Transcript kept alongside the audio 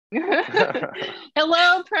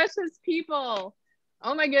Hello, precious people.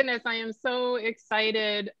 Oh my goodness, I am so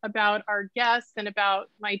excited about our guests and about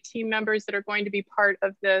my team members that are going to be part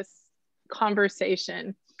of this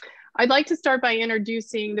conversation. I'd like to start by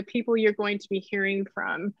introducing the people you're going to be hearing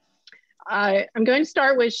from. I'm going to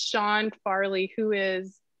start with Sean Farley, who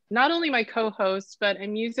is not only my co-host, but a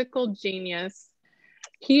musical genius.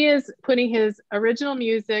 He is putting his original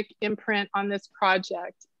music imprint on this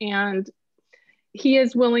project, and he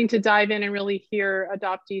is willing to dive in and really hear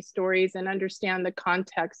adoptee stories and understand the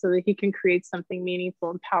context so that he can create something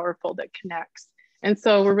meaningful and powerful that connects. And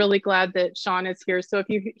so we're really glad that Sean is here. So if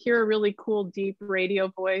you hear a really cool, deep radio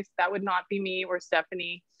voice, that would not be me or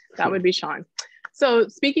Stephanie, that would be Sean. So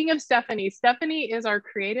speaking of Stephanie, Stephanie is our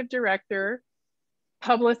creative director,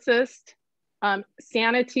 publicist,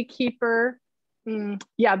 sanity keeper.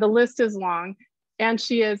 Yeah, the list is long. And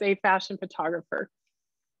she is a fashion photographer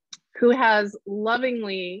who has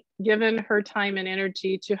lovingly given her time and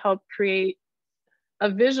energy to help create a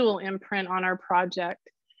visual imprint on our project.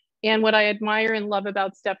 And what I admire and love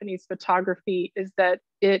about Stephanie's photography is that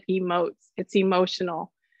it emotes, it's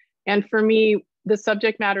emotional. And for me, the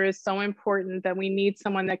subject matter is so important that we need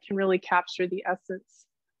someone that can really capture the essence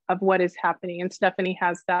of what is happening. And Stephanie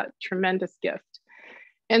has that tremendous gift.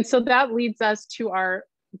 And so that leads us to our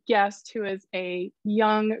guest, who is a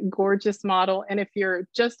young, gorgeous model. And if you're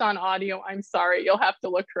just on audio, I'm sorry, you'll have to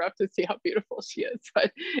look her up to see how beautiful she is.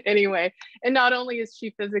 But anyway, and not only is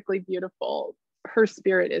she physically beautiful, her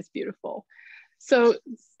spirit is beautiful. So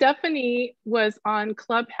Stephanie was on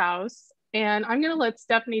Clubhouse, and I'm going to let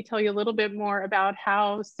Stephanie tell you a little bit more about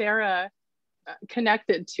how Sara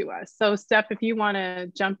connected to us. So Steph, if you want to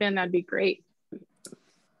jump in, that'd be great.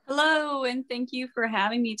 Hello, and thank you for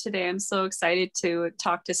having me today. I'm so excited to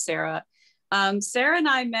talk to Sara. Sara and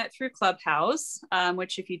I met through Clubhouse,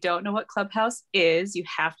 which if you don't know what Clubhouse is, you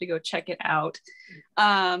have to go check it out.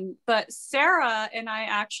 But Sara and I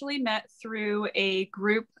actually met through a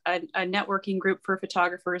group, a networking group for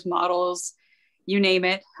photographers, models, you name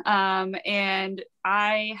it. And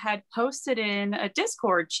I had posted in a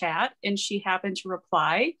Discord chat and she happened to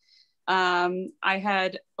reply. I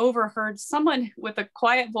had overheard someone with a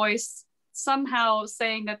quiet voice somehow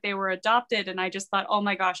saying that they were adopted. And I just thought, oh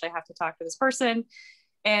my gosh, I have to talk to this person.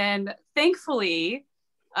 And thankfully,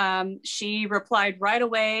 she replied right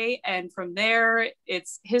away. And from there,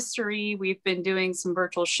 it's history. We've been doing some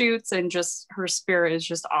virtual shoots and just her spirit is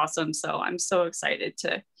just awesome. So I'm so excited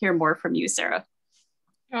to hear more from you, Sara.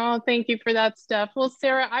 Oh, thank you for that, Steph. Well,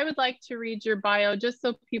 Sara, I would like to read your bio just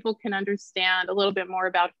so people can understand a little bit more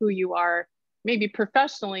about who you are, maybe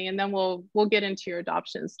professionally, and then we'll get into your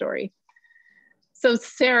adoption story. So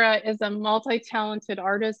Sara is a multi-talented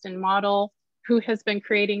artist and model who has been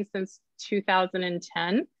creating since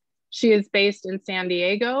 2010. She is based in San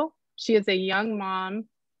Diego. She is a young mom,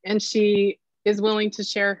 and she is willing to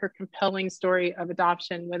share her compelling story of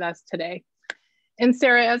adoption with us today. And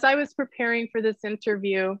Sara, as I was preparing for this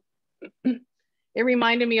interview, it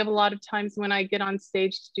reminded me of a lot of times when I get on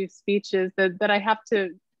stage to do speeches that I have to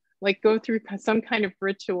like go through some kind of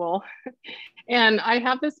ritual. And I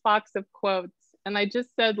have this box of quotes, and I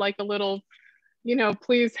just said like a little,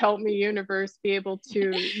 please help me, universe, be able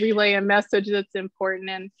to relay a message that's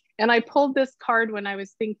important. And I pulled this card when I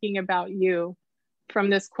was thinking about you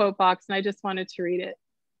from this quote box, and I just wanted to read it.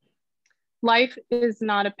 Life is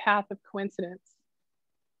not a path of coincidence,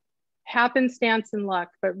 happenstance and luck,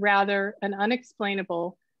 but rather an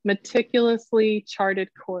unexplainable, meticulously charted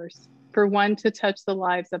course for one to touch the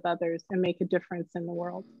lives of others and make a difference in the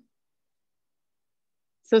world.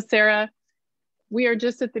 So Sara, we are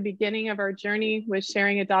just at the beginning of our journey with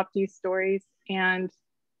sharing adoptee stories, and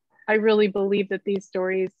I really believe that these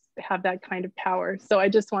stories have that kind of power. So I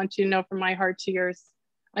just want you to know from my heart to yours,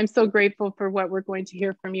 I'm so grateful for what we're going to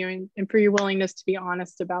hear from you and for your willingness to be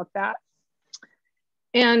honest about that.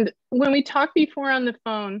 And when we talked before on the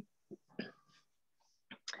phone,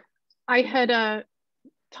 I had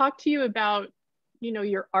talked to you about,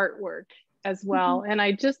 your artwork as well. And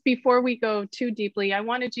I just, before we go too deeply, I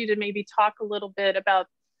wanted you to maybe talk a little bit about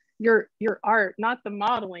your art, not the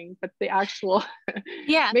modeling, but the actual,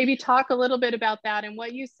 maybe talk a little bit about that and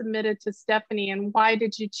what you submitted to Stephanie and why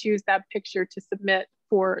did you choose that picture to submit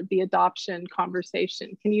for the adoption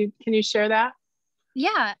conversation? Can you share that?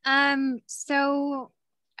 Yeah. So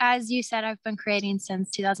as you said, I've been creating since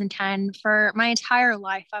 2010. For my entire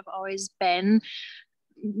life, I've always been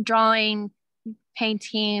drawing,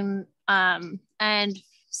 painting, and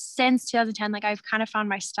since 2010, like I've kind of found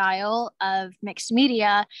my style of mixed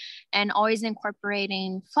media and always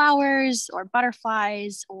incorporating flowers or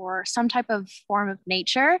butterflies or some type of form of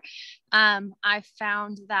nature. I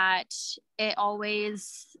found that it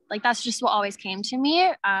always, like, that's just what always came to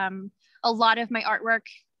me. A lot of my artwork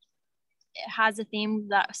has a theme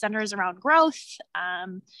that centers around growth,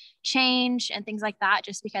 change, and things like that,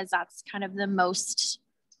 just because that's kind of the most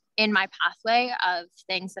in my pathway of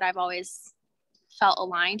things that I've always felt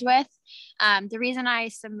aligned with. The reason I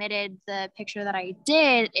submitted the picture that I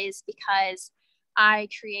did is because I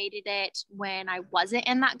created it when I wasn't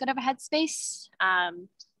in that good of a headspace.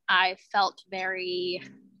 I felt very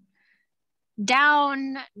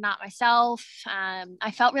down, not myself.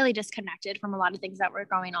 I felt really disconnected from a lot of things that were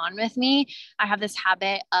going on with me. I have this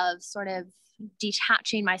habit of sort of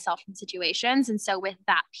detaching myself from situations. And so with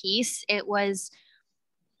that piece, it was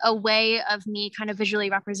a way of me kind of visually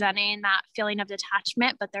representing that feeling of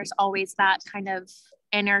detachment, but there's always that kind of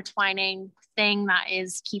intertwining thing that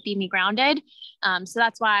is keeping me grounded. So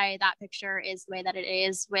that's why that picture is the way that it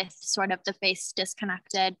is, with sort of the face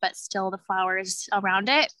disconnected, but still the flowers around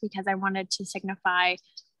it, because I wanted to signify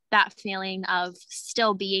that feeling of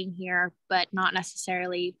still being here, but not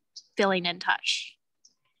necessarily feeling in touch.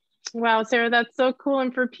 Wow, Sara, that's so cool.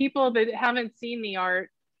 And for people that haven't seen the art,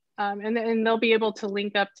 and they'll be able to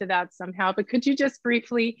link up to that somehow, but could you just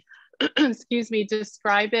briefly, excuse me,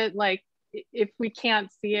 describe it? Like, if we can't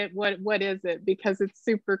see it, what is it? Because it's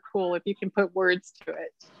super cool if you can put words to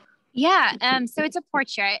it. Yeah, so it's a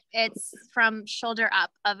portrait. It's from shoulder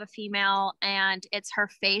up of a female, and it's her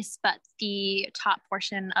face, but the top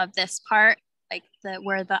portion of this part, like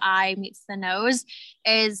where the eye meets the nose,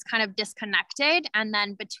 is kind of disconnected. And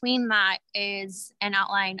then between that is an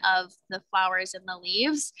outline of the flowers and the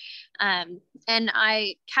leaves. And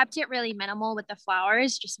I kept it really minimal with the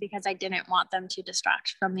flowers just because I didn't want them to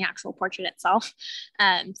distract from the actual portrait itself.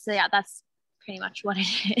 So yeah, that's pretty much what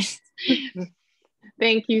it is.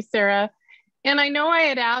 Thank you, Sara. And I know I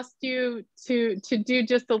had asked you to do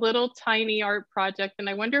just a little tiny art project, and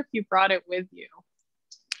I wonder if you brought it with you.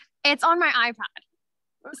 It's on my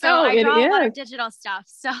iPad. So I draw a lot of digital stuff.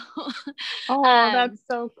 So that's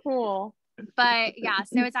so cool. But yeah,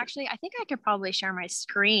 so it's actually, I think I could probably share my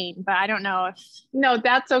screen, but I don't know if. No,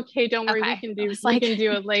 that's okay. Don't worry. Okay. We can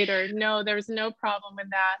do it later. No, there's no problem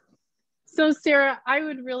with that. So Sara, I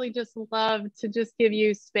would really just love to just give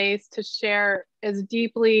you space to share as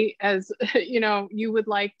deeply as you would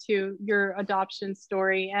like to, your adoption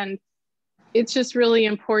story. And it's just really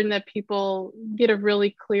important that people get a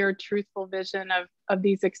really clear, truthful vision of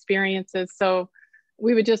these experiences. So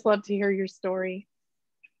we would just love to hear your story.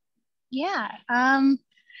 Yeah.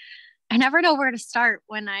 I never know where to start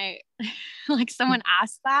when like someone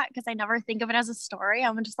asks that, because I never think of it as a story.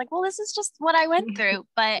 I'm just like, well, this is just what I went through.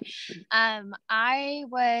 But I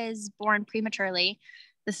was born prematurely.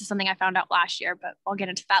 This is something I found out last year, but I'll get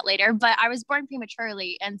into that later. But I was born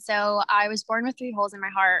prematurely. And so I was born with 3 holes in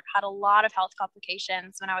my heart, had a lot of health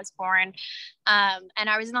complications when I was born. And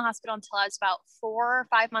I was in the hospital until I was about 4 or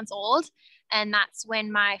 5 months old. And that's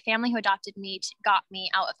when my family who adopted me got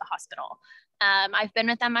me out of the hospital. I've been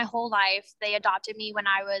with them my whole life. They adopted me when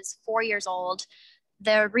I was 4 years old.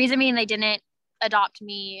 The reason being they didn't adopt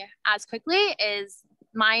me as quickly is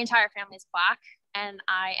my entire family is Black and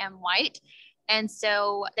I am white. And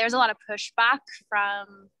so there's a lot of pushback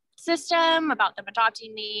from system about them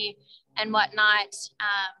adopting me and whatnot.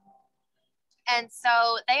 And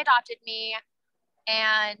so they adopted me,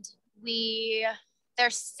 and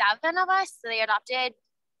there's 7 of us. So they adopted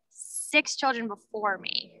 6 children before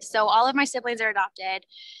me. So all of my siblings are adopted.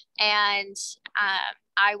 And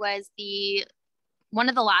I was one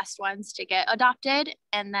of the last ones to get adopted.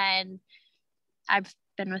 And then I've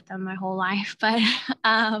been with them my whole life. But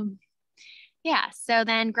yeah, so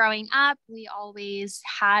then growing up, we always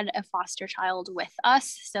had a foster child with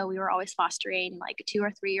us. So we were always fostering like a 2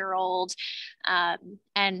 or 3-year-old,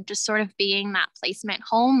 and just sort of being that placement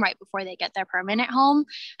home right before they get their permanent home.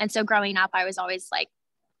 And so growing up, I was always like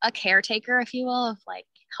a caretaker, if you will, of like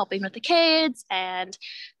helping with the kids and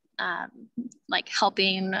like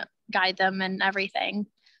helping guide them and everything.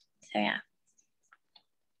 So yeah.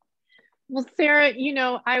 Well, Sara,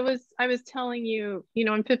 I was telling you,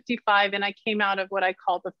 I'm 55 and I came out of what I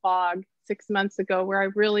call the fog 6 months ago, where I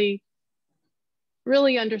really,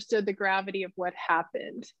 really understood the gravity of what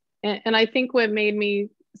happened. And I think what made me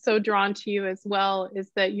so drawn to you as well is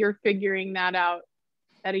that you're figuring that out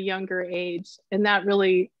at a younger age. And that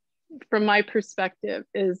really, from my perspective,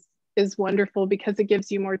 is wonderful, because it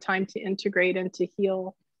gives you more time to integrate and to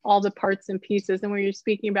heal all the parts and pieces. And when you're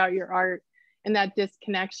speaking about your art and that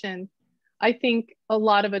disconnection, I think a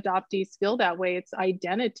lot of adoptees feel that way. It's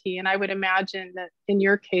identity. And I would imagine that in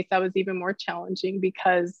your case, that was even more challenging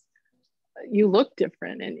because you look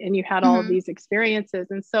different and you had all of these experiences.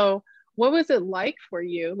 And so what was it like for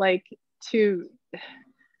you, like to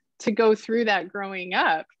go through that growing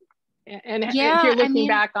up? And if you're looking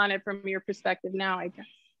back on it from your perspective now, I guess.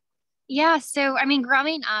 Yeah. So, I mean,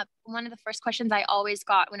 growing up, one of the first questions I always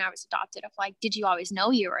got when I was adopted of like, did you always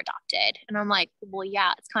know you were adopted? And I'm like, well,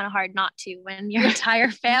 yeah, it's kind of hard not to when your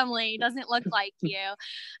entire family doesn't look like you.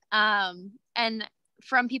 And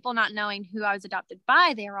from people not knowing who I was adopted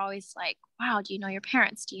by, they were always like, wow, do you know your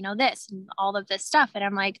parents? Do you know this? And all of this stuff. And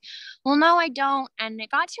I'm like, well, no, I don't. And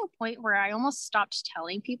it got to a point where I almost stopped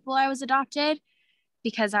telling people I was adopted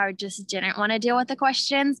because I just didn't want to deal with the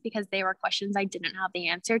questions because they were questions I didn't have the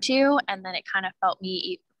answer to. And then it kind of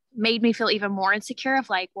made me feel even more insecure of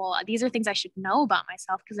like, well, these are things I should know about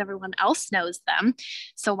myself because everyone else knows them.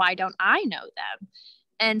 So why don't I know them?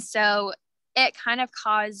 And so it kind of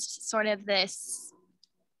caused sort of this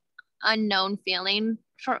unknown feeling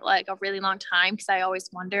for like a really long time because I always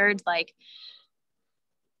wondered like,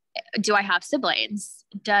 do I have siblings?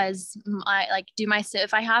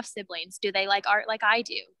 If I have siblings, do they like art like I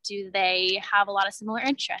do? Do they have a lot of similar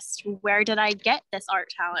interests? Where did I get this art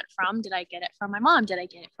talent from? Did I get it from my mom? Did I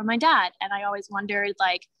get it from my dad? And I always wondered,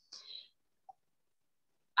 like,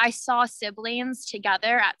 I saw siblings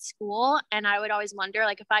together at school and I would always wonder,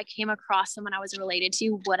 like, if I came across someone I was related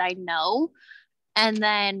to, would I know? And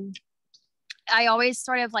then I always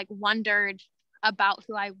sort of like wondered about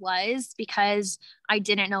who I was because I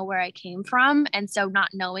didn't know where I came from. And so not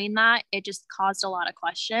knowing that, it just caused a lot of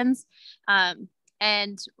questions.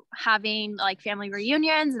 And having like family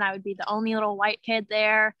reunions and I would be the only little white kid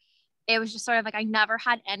there. It was just sort of like, I never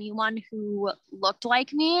had anyone who looked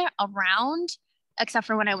like me around except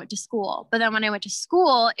for when I went to school. But then when I went to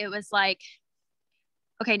school, it was like,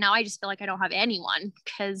 okay, now I just feel like I don't have anyone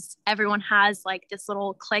because everyone has like this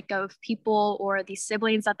little clique of people or these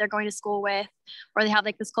siblings that they're going to school with, or they have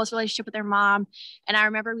like this close relationship with their mom. And I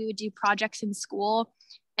remember we would do projects in school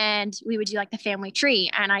and we would do like the family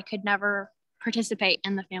tree, and I could never participate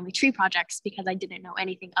in the family tree projects because I didn't know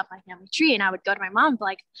anything of my family tree. And I would go to my mom and be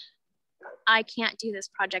like, I can't do this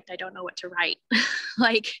project. I don't know what to write.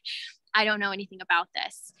 Like, I don't know anything about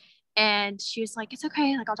this. And she was like, it's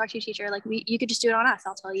okay. Like, I'll talk to your teacher. Like, you could just do it on us.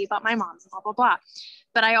 I'll tell you about my mom, blah, blah, blah.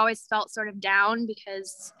 But I always felt sort of down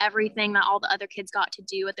because everything that all the other kids got to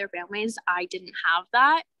do with their families, I didn't have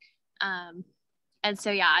that. And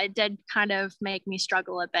so, yeah, it did kind of make me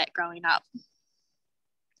struggle a bit growing up.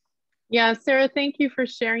 Yeah, Sarah, thank you for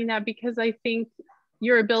sharing that because I think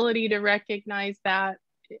your ability to recognize that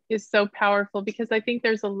is so powerful because I think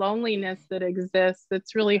there's a loneliness that exists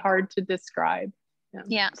that's really hard to describe.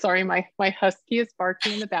 Yeah. Sorry, my husky is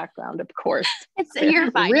barking in the background, of course. You're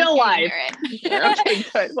fine. Real life. Okay,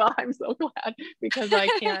 good. Well, I'm so glad because I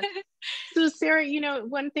can't. So Sarah,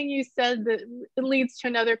 one thing you said that leads to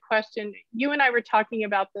another question. You and I were talking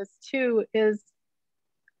about this too, is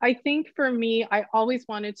I think for me, I always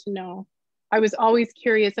wanted to know. I was always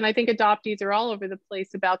curious. And I think adoptees are all over the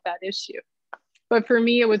place about that issue. But for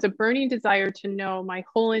me, it was a burning desire to know my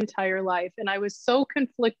whole entire life. And I was so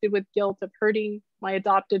conflicted with guilt of hurting my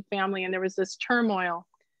adopted family. And there was this turmoil.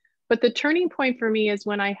 But the turning point for me is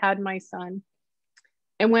when I had my son.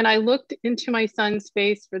 And when I looked into my son's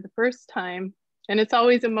face for the first time, and it's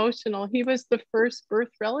always emotional, he was the first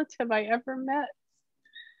birth relative I ever met.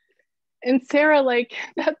 And Sarah, like,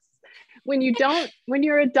 that's when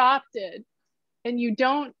you're adopted and you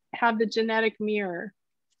don't have the genetic mirror,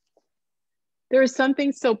 there is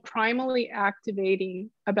something so primally activating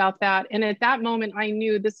about that. And at that moment, I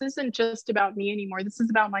knew this isn't just about me anymore. This is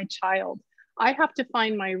about my child. I have to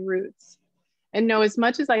find my roots and know as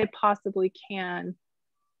much as I possibly can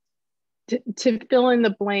to fill in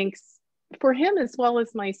the blanks for him as well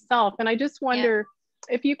as myself. And I just wonder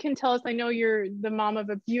if you can tell us, I know you're the mom of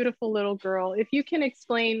a beautiful little girl, if you can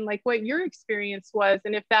explain like what your experience was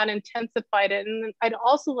and if that intensified it. And I'd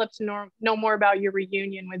also love to know more about your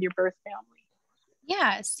reunion with your birth family.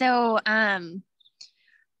 Yeah. So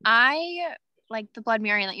I like the blood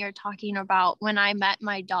mirroring that you're talking about. When I met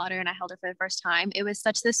my daughter and I held her for the first time, it was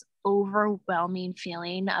such this overwhelming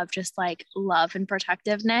feeling of just like love and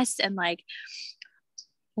protectiveness. And like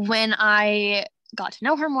when I got to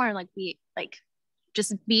know her more, like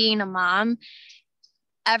just being a mom,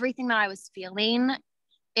 everything that I was feeling,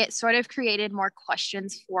 it sort of created more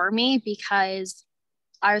questions for me because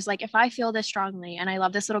I was like, if I feel this strongly and I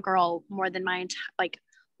love this little girl more than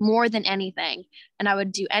more than anything, and I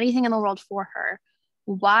would do anything in the world for her,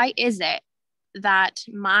 why is it that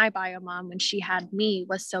my bio mom, when she had me,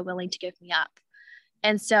 was so willing to give me up.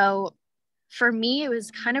 And so for me, it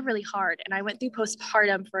was kind of really hard. And I went through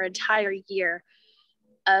postpartum for an entire year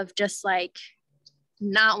of just like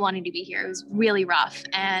not wanting to be here. It was really rough.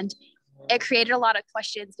 And it created a lot of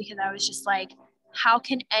questions because I was just like, how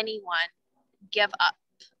can anyone give up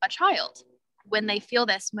a child when they feel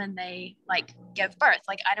this, when they like give birth?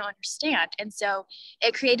 Like, I don't understand. And so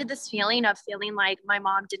it created this feeling of feeling like my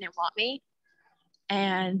mom didn't want me.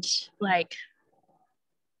 And like,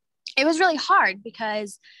 it was really hard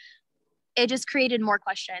because it just created more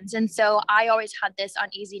questions. And so I always had this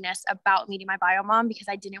uneasiness about meeting my bio mom because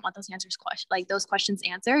I didn't want those questions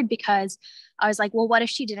answered, because I was like, well, what if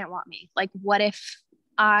she didn't want me? Like, what if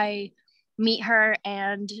I meet her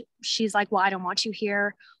and she's like, well, I don't want you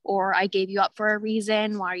here, or I gave you up for a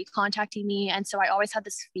reason. Why are you contacting me? And so I always had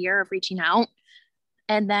this fear of reaching out.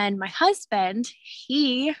 And then my husband,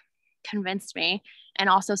 he convinced me and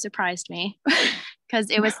also surprised me because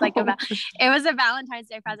it was like it was a Valentine's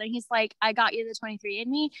Day present. He's like, I got you the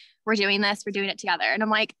 23andMe. We're doing this. We're doing it together. And I'm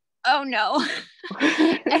like, oh no.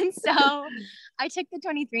 And so I took the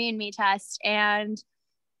 23andMe test, and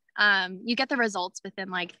you get the results within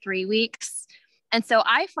like 3 weeks. And so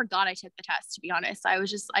I forgot I took the test, to be honest.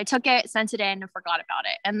 I took it, sent it in, and forgot about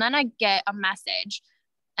it. And then I get a message,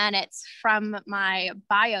 and it's from my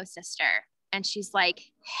bio sister. And she's like,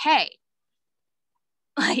 hey,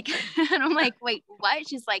 like, and I'm like, wait, what?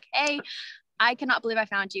 She's like, hey, I cannot believe I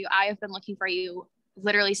found you. I have been looking for you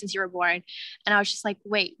literally since you were born. And I was just like,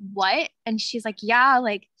 wait, what? And she's like, yeah,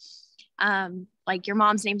 like your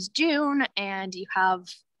mom's name's June, and you have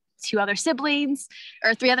 3 other siblings,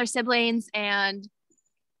 and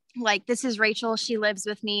like, this is Rachel. She lives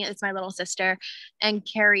with me. It's my little sister. And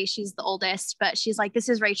Carrie, she's the oldest, but she's like, this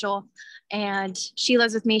is Rachel, and she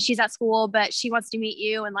lives with me. She's at school, but she wants to meet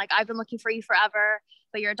you. And like, I've been looking for you forever,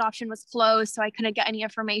 but your adoption was closed, so I couldn't get any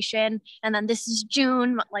information. And then this is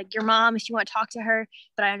June, like your mom, if you want to talk to her,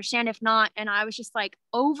 but I understand if not. And I was just like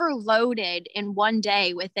overloaded in one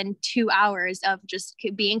day within 2 hours of just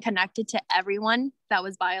being connected to everyone that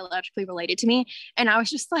was biologically related to me. And I was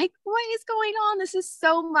just like, what is going on? This is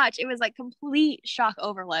so much. It was like complete shock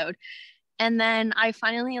overload. And then I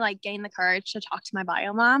finally like gained the courage to talk to my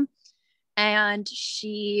bio mom, and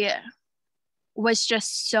she was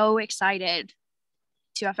just so excited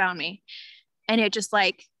to have found me. And it just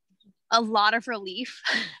like a lot of relief.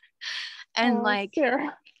 And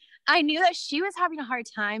Sarah. I knew that she was having a hard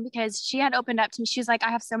time because she had opened up to me. She was like,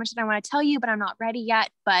 I have so much that I want to tell you, but I'm not ready yet.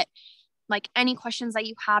 But like, any questions that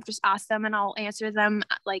you have, just ask them and I'll answer them,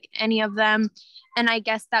 like any of them. And I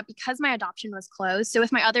guess that because my adoption was closed, so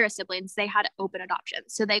with my other siblings, they had open adoption.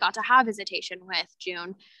 So they got to have visitation with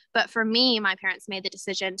June. But for me, my parents made the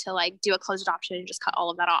decision to like do a closed adoption and just cut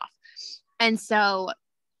all of that off. And so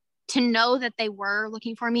to know that they were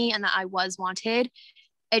looking for me and that I was wanted,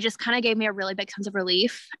 it just kind of gave me a really big sense of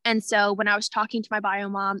relief. And so when I was talking to my bio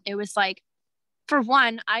mom, it was like, for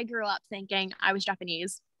one, I grew up thinking I was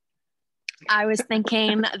Japanese. I was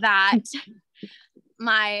thinking that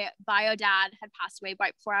my bio dad had passed away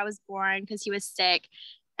right before I was born because he was sick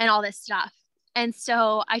and all this stuff. And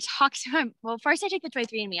so I talked to him. Well, first I take the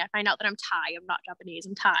 23andMe. I find out that I'm Thai. I'm not Japanese.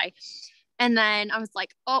 I'm Thai. And then I was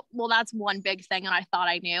like, oh, well, that's one big thing. And I thought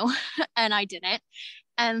I knew and I didn't.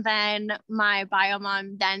 And then my bio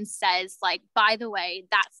mom then says like, by the way,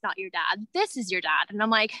 that's not your dad. This is your dad. And I'm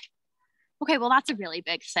like, okay, well, that's a really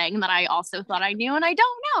big thing that I also thought I knew and I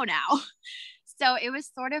don't know now. So it was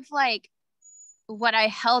sort of like what I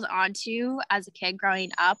held on to as a kid growing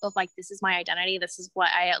up of like, this is my identity. This is what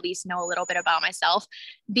I at least know a little bit about myself,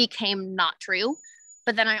 became not true.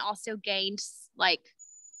 But then I also gained like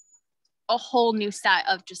a whole new set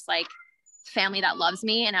of just like family that loves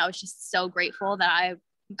me. And I was just so grateful that I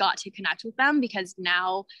got to connect with them, because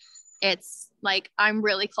now it's like, I'm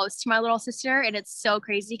really close to my little sister, and it's so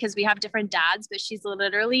crazy because we have different dads, but she's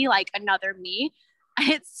literally like another me.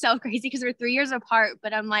 It's so crazy because we're 3 years apart,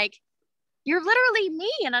 but I'm like, you're literally me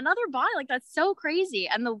in another body. Like, that's so crazy.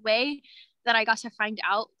 And the way that I got to find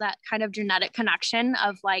out that kind of genetic connection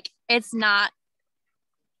of like, it's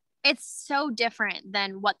so different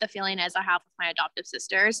than what the feeling is I have with my adoptive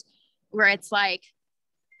sisters, where it's like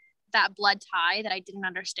that blood tie that I didn't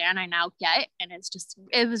understand, I now get. And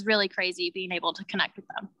it was really crazy being able to connect with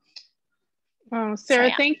them. Oh, Sarah, so,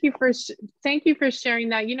 yeah. Thank you for sharing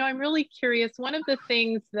that. You know, I'm really curious. One of the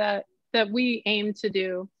things that we aim to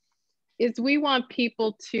do is we want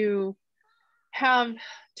people to have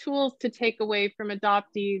tools to take away from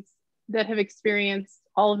adoptees that have experienced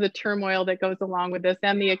all of the turmoil that goes along with this,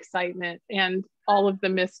 and the excitement and all of the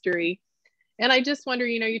mystery. And I just wonder,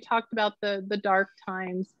 you talked about the dark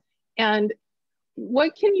times, and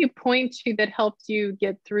what can you point to that helped you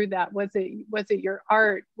get through that? Was it your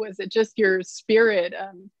art? Was it just your spirit?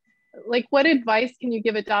 Like, what advice can you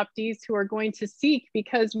give adoptees who are going to seek?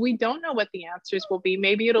 Because we don't know what the answers will be.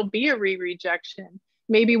 Maybe it'll be a rejection.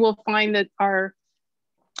 Maybe we'll find that our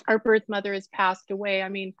birth mother has passed away. I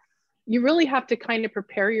mean, you really have to kind of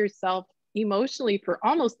prepare yourself emotionally for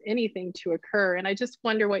almost anything to occur. And I just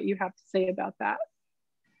wonder what you have to say about that.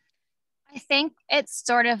 I think it's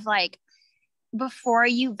sort of like, before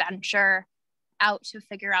you venture out to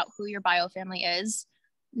figure out who your bio family is,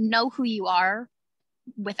 know who you are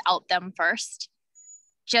without them first.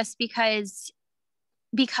 Just because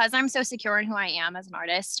I'm so secure in who I am as an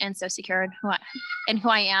artist, and so secure in who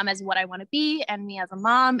I am as what I want to be, and me as a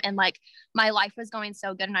mom, and like my life was going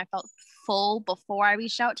so good and I felt full before I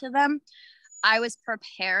reached out to them. I was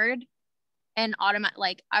prepared and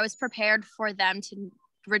I was prepared for them to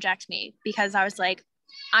reject me, because I was like,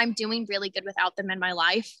 I'm doing really good without them in my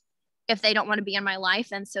life. If they don't want to be in my life,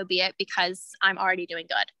 then so be it, because I'm already doing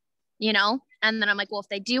good, And then I'm like, well, if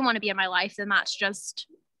they do want to be in my life, then that's just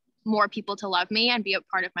more people to love me and be a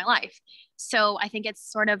part of my life. So I think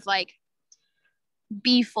it's sort of like,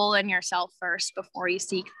 be full in yourself first before you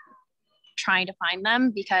seek trying to find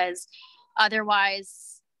them, because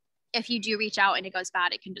otherwise, if you do reach out and it goes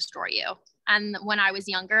bad, it can destroy you. And when I was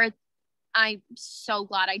younger, I'm so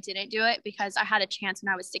glad I didn't do it, because I had a chance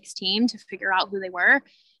when I was 16 to figure out who they were.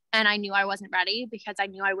 And I knew I wasn't ready, because I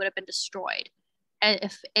knew I would have been destroyed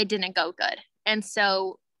if it didn't go good. And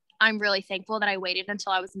so I'm really thankful that I waited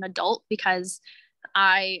until I was an adult, because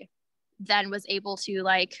I then was able to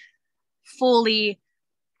like fully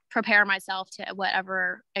prepare myself to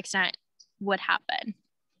whatever extent would happen.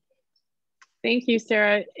 Thank you,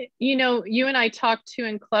 Sara. You and I talked too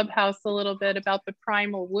in Clubhouse a little bit about the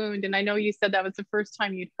primal wound. And I know you said that was the first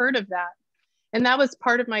time you'd heard of that. And that was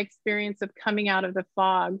part of my experience of coming out of the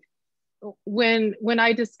fog. When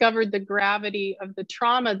I discovered the gravity of the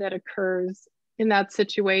trauma that occurs in that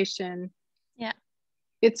situation, yeah,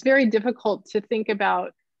 it's very difficult to think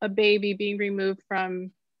about a baby being removed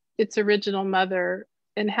from its original mother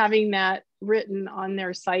and having that written on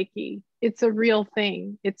their psyche. It's a real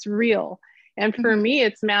thing. It's real. And for me,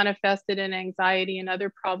 it's manifested in anxiety and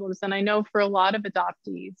other problems. And I know for a lot of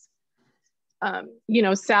adoptees,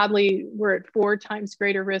 sadly, we're at 4 times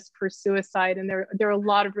greater risk for suicide. And there are a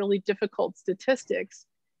lot of really difficult statistics.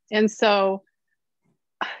 And so,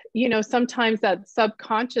 sometimes that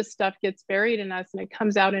subconscious stuff gets buried in us and it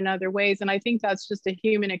comes out in other ways. And I think that's just a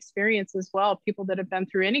human experience as well, people that have been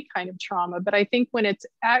through any kind of trauma. But I think when it's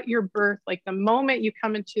at your birth, like the moment you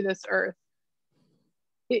come into this earth,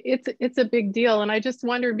 it's a big deal. And I just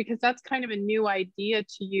wondered, because that's kind of a new idea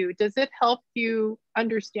to you, does it help you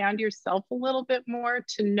understand yourself a little bit more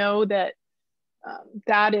to know that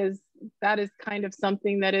that is kind of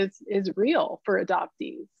something that is real for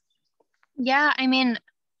adoptees? Yeah, I mean,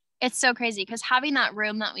 it's so crazy, because having that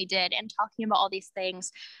room that we did and talking about all these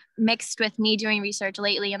things mixed with me doing research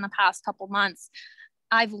lately in the past couple months,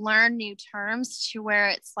 I've learned new terms to where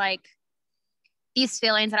it's like, these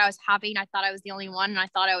feelings that I was having, I thought I was the only one, and I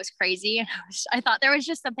thought I was crazy. And I thought there was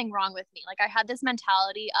just something wrong with me. Like, I had this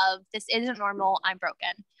mentality of, this isn't normal, I'm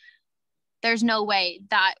broken. There's no way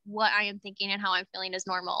that what I am thinking and how I'm feeling is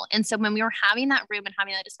normal. And so when we were having that room and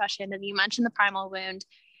having that discussion, and you mentioned the primal wound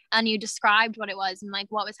and you described what it was and like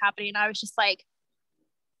what was happening, I was just like,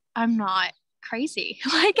 I'm not crazy.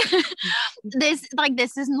 Like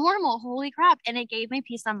this is normal. Holy crap. And it gave me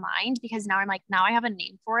peace of mind, because now I'm like, now I have a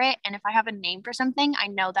name for it. And if I have a name for something, I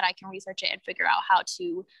know that I can research it and figure out how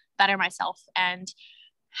to better myself and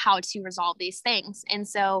how to resolve these things. And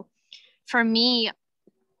so for me,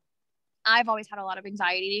 I've always had a lot of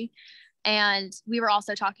anxiety. And we were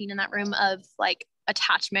also talking in that room of like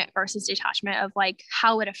attachment versus detachment, of like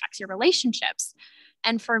how it affects your relationships.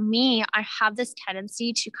 And for me, I have this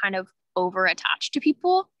tendency to kind of over attach to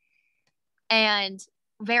people, and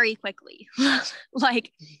very quickly,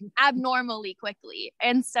 like abnormally quickly.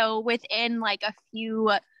 And so within like a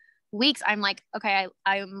few weeks, I'm like, okay,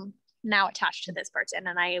 I'm now attached to this person,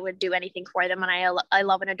 and I would do anything for them, and I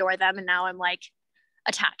love and adore them. And now I'm like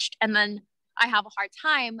attached. And then I have a hard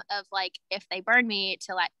time of like, if they burn me,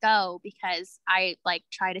 to let go, because I like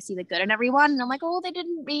try to see the good in everyone. And I'm like, oh, they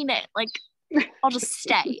didn't mean it. Like, I'll just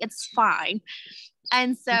stay. It's fine.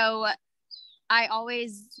 And so I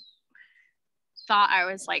always thought I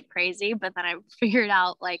was like crazy, but then I figured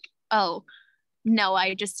out like, oh, no,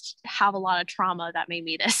 I just have a lot of trauma that made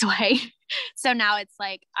me this way. So now it's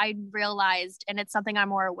like, I realized, and it's something I'm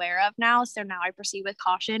more aware of now. So now I proceed with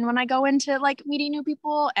caution when I go into like meeting new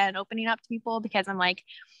people and opening up to people, because I'm like,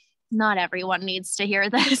 not everyone needs to hear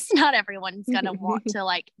this. Not everyone's going to want to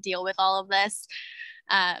like deal with all of this.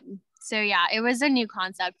 So yeah, it was a new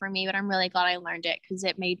concept for me, but I'm really glad I learned it because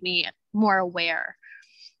it made me more aware.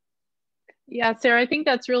 Yeah, Sarah, I think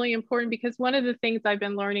that's really important, because one of the things I've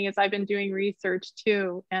been learning is I've been doing research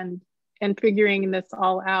too, and figuring this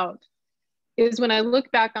all out, is when I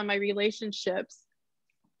look back on my relationships,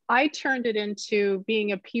 I turned it into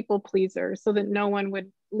being a people pleaser so that no one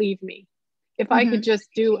would leave me. If I could just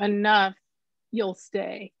do enough, you'll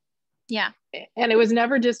stay. Yeah. And it was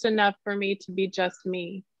never just enough for me to be just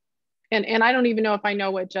me. And I don't even know if I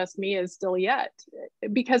know what just me is still yet,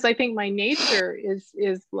 because I think my nature is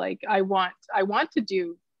like, I want to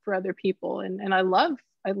do for other people. And I love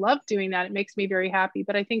doing that. It makes me very happy.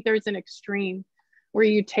 But I think there's an extreme where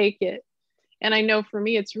you take it. And I know for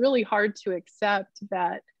me, it's really hard to accept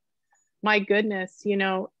that, my goodness, you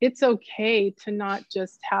know, it's okay to not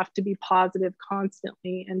just have to be positive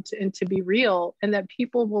constantly, and to be real, and that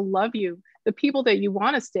people will love you. The people that you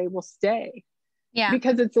want to stay will stay. Yeah.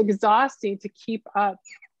 Because it's exhausting to keep up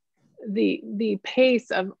the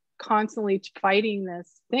pace of constantly fighting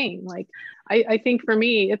this thing. Like, I think for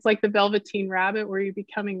me, it's like the Velveteen Rabbit, where you're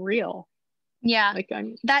becoming real. Yeah. Like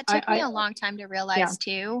that took me a long time to realize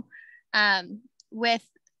too. With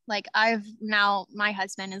like, my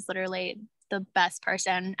husband is literally the best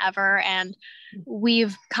person ever, and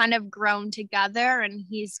we've kind of grown together, and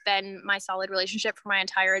he's been my solid relationship for my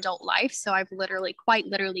entire adult life. So I've quite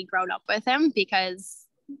literally grown up with him, because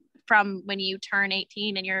from when you turn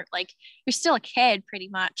 18 and you're still a kid pretty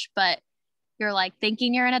much, but you're like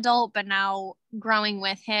thinking you're an adult, but now growing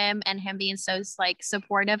with him and him being so like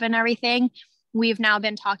supportive and everything, we've now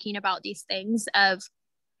been talking about these things of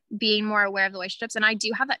being more aware of the relationships. And I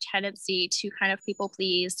do have that tendency to kind of people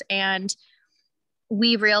please. And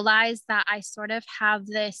we realized that I sort of have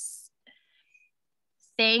this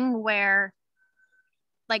thing where,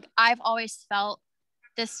 like, I've always felt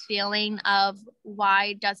this feeling of,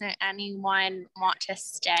 why doesn't anyone want to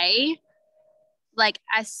stay? Like,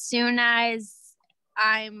 as soon as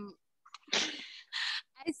I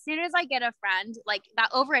get a friend, like that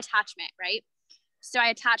over attachment, right? So I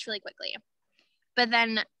attach really quickly. But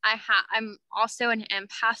then I'm also an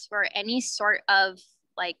empath, for any sort of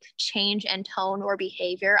like change in tone or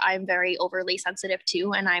behavior, I'm very overly sensitive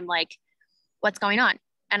to. And I'm like, what's going on?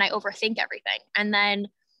 And I overthink everything. And then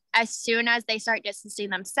as soon as they start distancing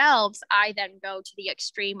themselves, I then go to the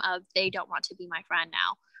extreme of, they don't want to be my friend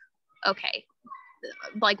now. Okay.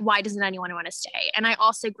 Like, why doesn't anyone want to stay? And I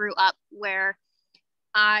also grew up where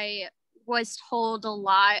I was told a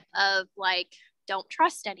lot of like, don't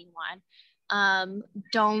trust anyone.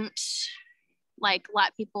 Don't like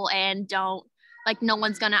let people in, don't like, no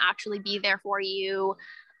one's gonna actually be there for you.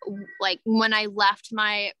 Like, when I left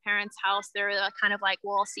my parents' house, they were kind of like,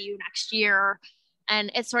 well, I'll see you next year.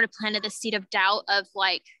 And it sort of planted the seed of doubt of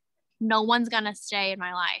like, no one's gonna stay in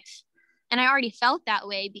my life. And I already felt that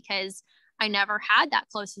way, because I never had that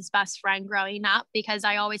closest best friend growing up, because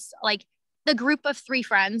I always, like, the group of 3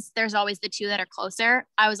 friends, there's always the 2 that are closer.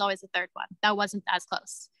 I was always the third one that wasn't as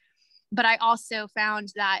close. But I also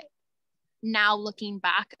found that, now looking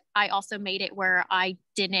back, I also made it where I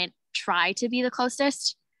didn't try to be the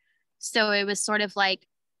closest. So it was sort of like,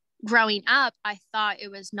 growing up, I thought it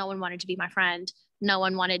was, no one wanted to be my friend. No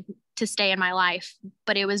one wanted to stay in my life.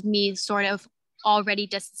 But it was me sort of already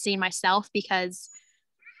distancing myself, because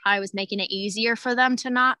I was making it easier for them to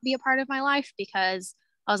not be a part of my life, because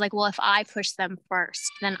I was like, well, if I push them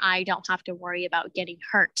first, then I don't have to worry about getting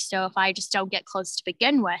hurt. So if I just don't get close to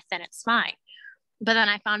begin with, then it's fine. But then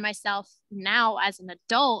I found myself now as an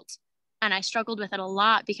adult, and I struggled with it a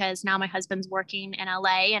lot, because now my husband's working in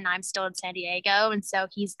LA and I'm still in San Diego. And so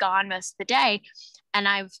he's gone most of the day. And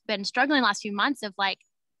I've been struggling the last few months of like,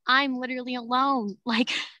 I'm literally alone.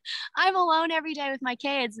 Like, I'm alone every day with my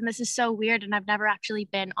kids. And this is so weird. And I've never actually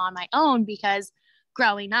been on my own, because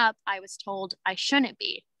growing up, I was told I shouldn't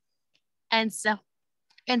be. And so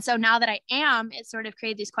now that I am, it sort of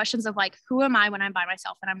created these questions of like, who am I when I'm by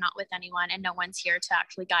myself and I'm not with anyone, and no one's here to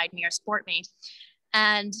actually guide me or support me?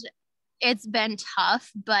 And it's been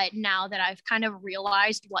tough, but now that I've kind of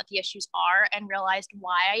realized what the issues are and realized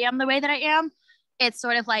why I am the way that I am, it's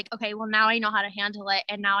sort of like, okay, well, now I know how to handle it.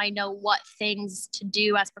 And now I know what things to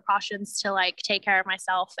do as precautions to like take care of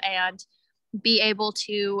myself and be able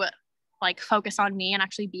to like focus on me and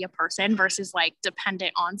actually be a person versus like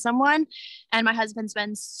dependent on someone. And my husband's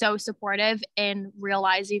been so supportive in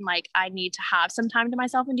realizing like I need to have some time to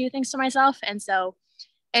myself and do things to myself. And so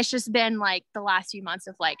it's just been like the last few months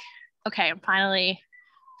of like, okay, I'm finally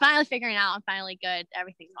figuring out, I'm finally good,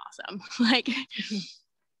 everything's awesome. Like,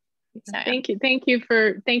 so. Thank you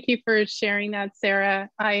for sharing that, Sarah.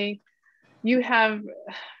 You've had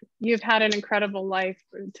an incredible life,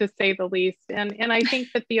 to say the least. And I think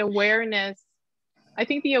that the awareness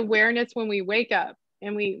when we wake up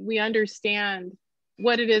and we understand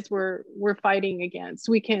what it is we're fighting against,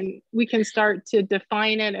 we can start to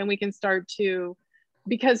define it, and we can start to,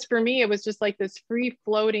 because for me, it was just like this free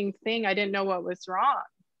floating thing. I didn't know what was wrong.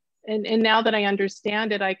 And now that I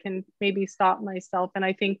understand it, I can maybe stop myself. And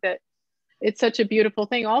I think that it's such a beautiful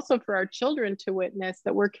thing also for our children to witness,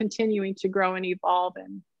 that we're continuing to grow and evolve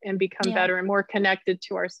and become better and more connected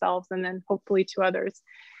to ourselves, and then hopefully to others.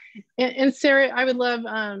 And Sarah, I'd love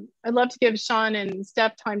to give Sean and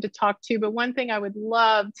Steph time to talk too, but one thing I would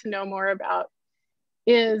love to know more about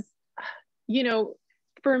is, you know,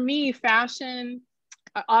 for me, fashion,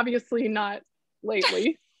 obviously not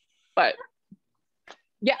lately, but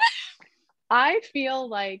yeah, I feel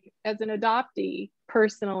like as an adoptee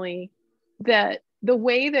personally, that the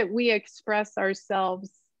way that we express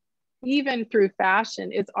ourselves, even through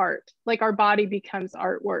fashion, is art. Like our body becomes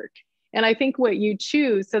artwork. And I think what you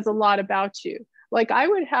choose says a lot about you. Like I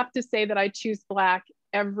would have to say that I choose black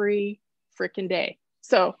every freaking day.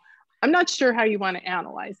 So I'm not sure how you want to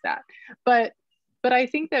analyze that, but I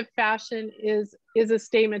think that fashion is a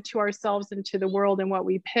statement to ourselves and to the world and what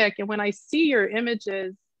we pick. And when I see your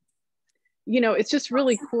images, you know, it's just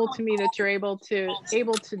really cool to me that you're able to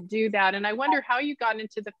do that. And I wonder how you got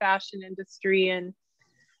into the fashion industry and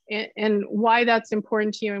why that's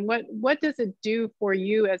important to you, and what does it do for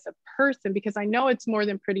you as a person? Because I know it's more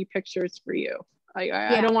than pretty pictures for you.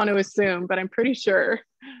 I don't want to assume, but I'm pretty sure.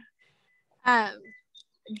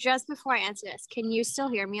 Just before I answer this, can you still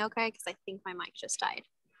hear me okay? Because I think my mic just died.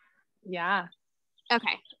 Yeah.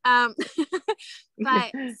 Okay.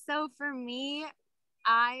 But so for me,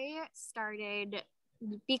 I started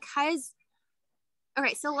because,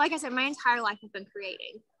 okay, so like I said, my entire life I've been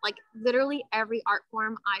creating. Like literally every art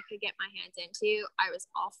form I could get my hands into, I was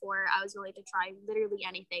all for. I was willing to try literally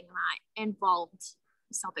anything that involved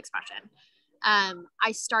self-expression.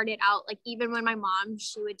 I started out, like, even when my mom,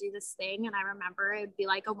 she would do this thing, and I remember it would be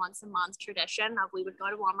like a once a month tradition of we would go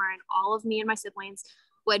to Walmart and all of me and my siblings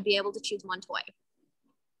would be able to choose one toy.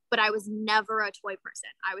 But I was never a toy person.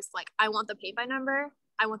 I was like, I want the paint by number.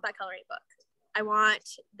 I want that coloring book. I want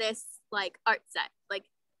this like art set. Like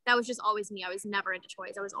that was just always me. I was never into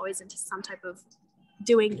toys. I was always into some type of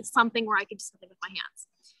doing something where I could do something with my hands.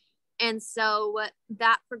 And so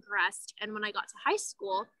that progressed. And when I got to high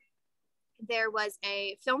school, there was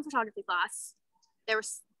a film photography class. There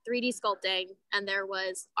was 3D sculpting, and there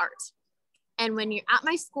was art. And when you're at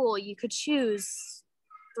my school, you could choose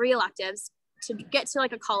 3 electives. To get to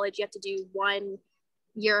like a college, you have to do 1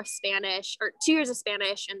 year of Spanish or 2 years of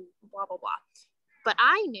Spanish and blah, blah, blah. But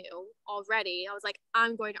I knew already, I was like,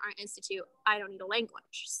 I'm going to Art Institute. I don't need a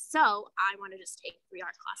language. So I want to just take 3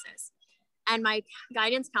 art classes. And my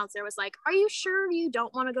guidance counselor was like, are you sure you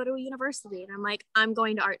don't want to go to a university? And I'm like, I'm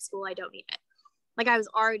going to art school. I don't need it. Like I was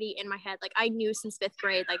already in my head. Like I knew since 5th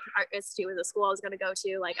grade, like Art Institute was a school I was going to go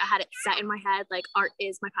to. Like I had it set in my head, like art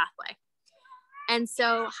is my pathway. And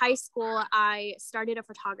so high school, I started a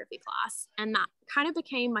photography class, and that kind of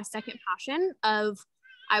became my second passion of,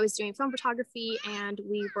 I was doing film photography and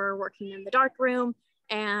we were working in the dark room,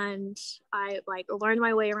 and I like learned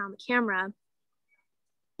my way around the camera.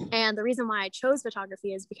 And the reason why I chose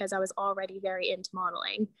photography is because I was already very into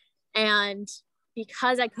modeling. And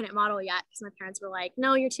because I couldn't model yet, because my parents were like,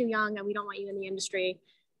 no, you're too young and we don't want you in the industry.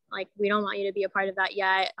 Like, we don't want you to be a part of that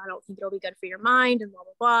yet. I don't think it'll be good for your mind and blah,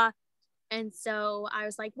 blah, blah. And so I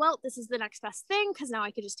was like, well, this is the next best thing, because now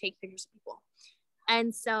I could just take pictures of people.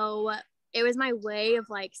 And so it was my way of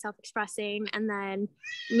like self-expressing. And then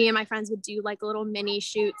me and my friends would do like little mini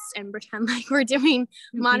shoots and pretend like we're doing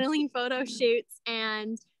modeling photo shoots.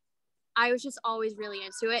 And I was just always really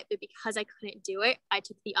into it. But because I couldn't do it, I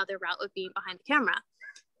took the other route of being behind the camera.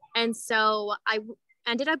 And so I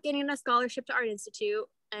ended up getting a scholarship to Art Institute.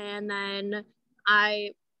 And then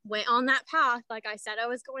I went on that path like I said I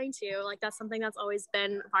was going to. Like that's something that's always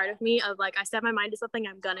been a part of me, of like I set my mind to something,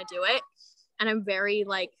 I'm gonna do it. And I'm very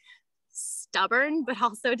like stubborn but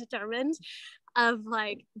also determined of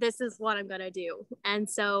like, this is what I'm gonna do. And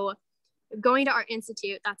so going to Art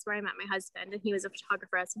Institute, that's where I met my husband, and he was a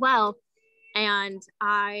photographer as well. And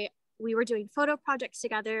we were doing photo projects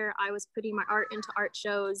together. I was putting my art into art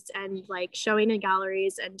shows and like showing in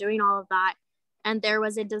galleries and doing all of that. And there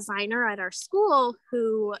was a designer at our school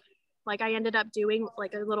who like I ended up doing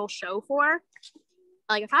like a little show for,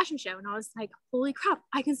 like a fashion show. And I was like, holy crap,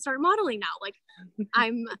 I can start modeling now. Like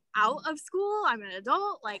I'm out of school, I'm an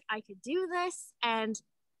adult, like I could do this. And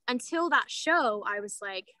until that show, I was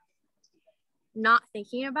like not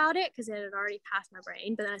thinking about it because it had already passed my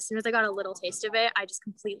brain. But then as soon as I got a little taste of it, I just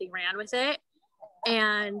completely ran with it.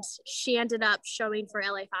 And she ended up showing for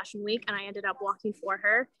LA Fashion Week, and I ended up walking for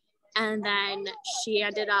her. And then she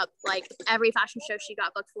ended up, like, every fashion show she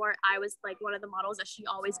got booked for, I was like one of the models that she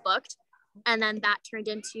always booked. And then that turned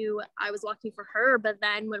into, I was walking for her, but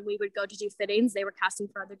then when we would go to do fittings, they were casting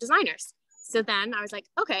for other designers. So then I was like,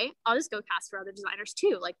 okay, I'll just go cast for other designers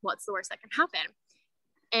too. Like, what's the worst that can happen?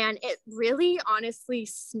 And it really honestly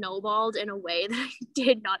snowballed in a way that I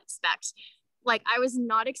did not expect. Like, I was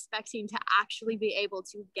not expecting to actually be able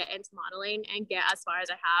to get into modeling and get as far as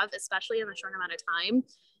I have, especially in a short amount of time.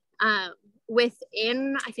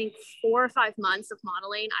 Within, I think, 4 or 5 months of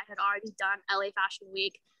modeling, I had already done LA Fashion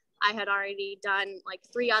Week. I had already done like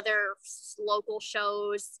 3 other local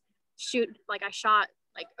shows, I shot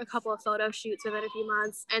like a couple of photo shoots within a few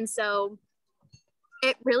months. And so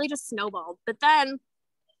it really just snowballed. But then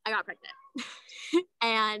I got pregnant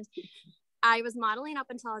and I was modeling up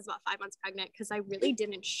until I was about 5 months pregnant because I really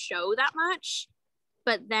didn't show that much.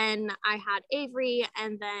 But then I had Avery,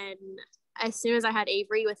 and then as soon as I had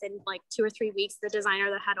Avery, within like 2 or 3 weeks, the designer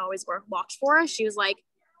that had always walked for us, she was like,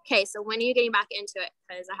 okay, so when are you getting back into it?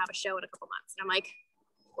 Because I have a show in a couple months. And I'm like,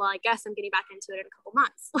 well, I guess I'm getting back into it in a couple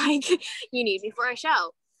months. Like, you need me for a show.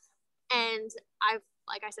 And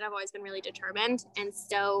like I said, I've always been really determined. And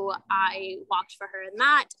so I walked for her in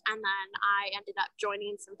that. And then I ended up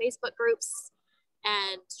joining some Facebook groups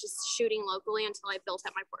and just shooting locally until I built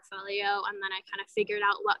up my portfolio. And then I kind of figured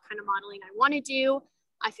out what kind of modeling I want to do.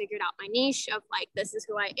 I figured out my niche of like, this is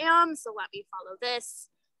who I am, so let me follow this.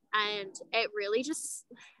 And it really just,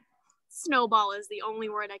 snowball is the only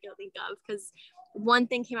word I can think of, because one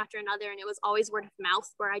thing came after another, and it was always word of mouth,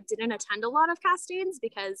 where I didn't attend a lot of castings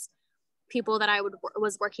because people that I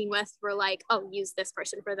was working with were like, oh, use this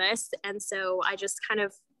person for this. And so I just kind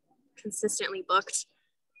of consistently booked,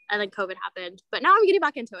 and then COVID happened, but now I'm getting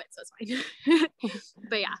back into it, so it's fine.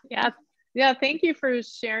 But yeah, thank you for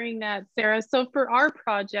sharing that, Sarah. So for our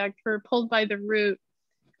project, for Pulled by the Root,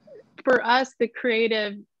 for us, the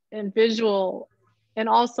creative and visual and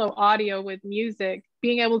also audio with music,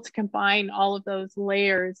 being able to combine all of those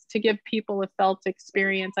layers to give people a felt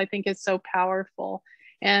experience, I think is so powerful.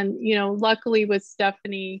 And, you know, luckily with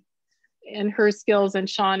Stephanie and her skills and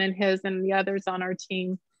Sean and his and the others on our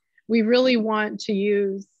team, we really want to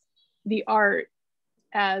use the art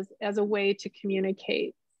as a way to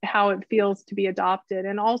communicate how it feels to be adopted,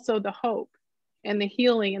 and also the hope and the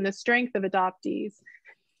healing and the strength of adoptees.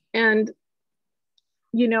 And,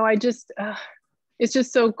 you know, it's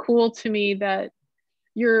just so cool to me that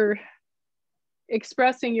you're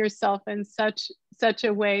expressing yourself in such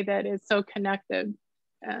a way that is so connected.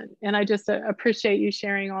 And I just appreciate you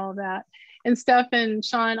sharing all of that. And Steph and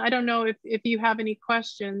Sean, I don't know if you have any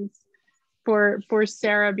questions for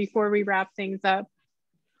Sarah before we wrap things up.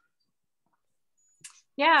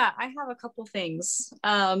 Yeah, I have a couple things.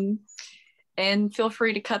 And feel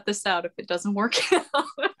free to cut this out if it doesn't work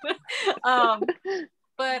out.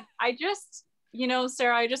 But I just, you know,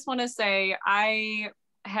 Sarah, I just want to say I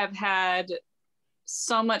have had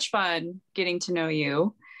so much fun getting to know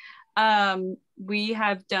you. We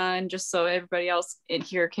have done, just so everybody else in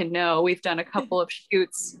here can know, we've done a couple of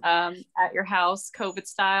shoots at your house, COVID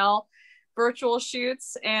style, virtual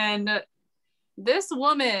shoots. And this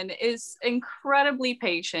woman is incredibly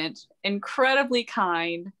patient, incredibly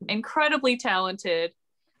kind, incredibly talented.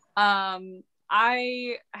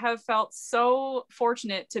 I have felt so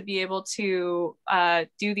fortunate to be able to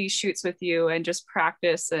do these shoots with you and just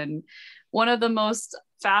practice. And one of the most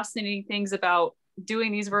fascinating things about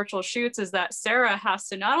doing these virtual shoots is that Sarah has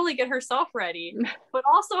to not only get herself ready, but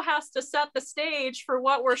also has to set the stage for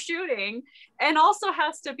what we're shooting, and also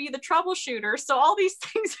has to be the troubleshooter. So all these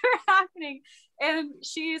things are happening. And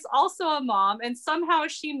she's also a mom, and somehow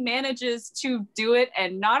she manages to do it,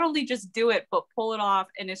 and not only just do it, but pull it off.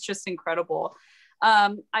 And it's just incredible.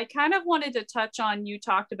 I kind of wanted to touch on, you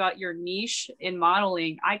talked about your niche in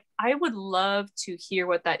modeling. I would love to hear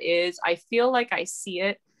what that is. I feel like I see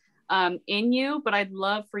it in you, but I'd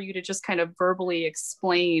love for you to just kind of verbally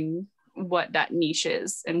explain what that niche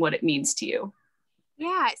is and what it means to you.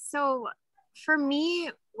 Yeah, so for me,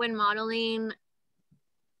 when modeling,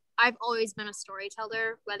 I've always been a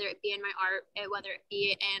storyteller, whether it be in my art, whether it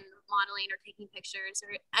be in modeling or taking pictures,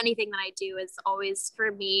 or anything that I do is always, for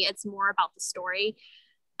me, it's more about the story.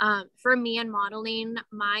 For me in modeling,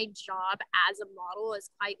 my job as a model is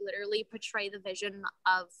quite literally portray the vision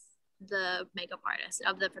of the makeup artist,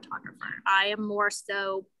 of the photographer. I am more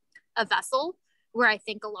so a vessel, where I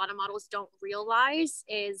think a lot of models don't realize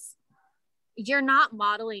is you're not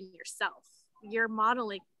modeling yourself. You're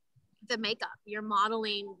modeling the makeup, you're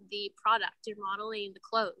modeling the product, you're modeling the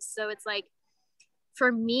clothes. So it's like,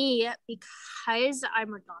 for me, because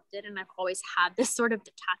I'm adopted and I've always had this sort of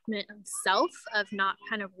detachment of self, of not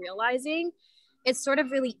kind of realizing, it's sort of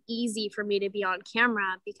really easy for me to be on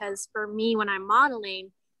camera, because for me, when I'm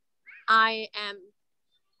modeling, I am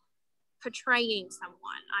portraying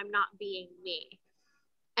someone. I'm not being me.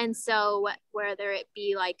 And so whether it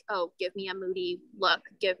be like, oh, give me a moody look,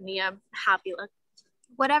 give me a happy look,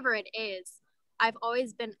 whatever it is, I've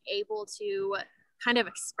always been able to kind of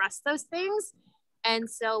express those things. And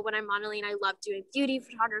so when I'm modeling, I love doing beauty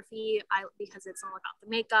photography because it's all about the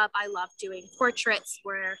makeup. I love doing portraits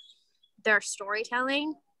where they're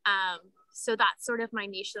storytelling. So that's sort of my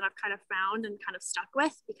niche that I've kind of found and kind of stuck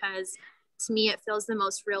with, because to me, it feels the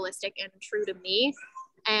most realistic and true to me.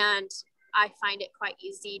 And I find it quite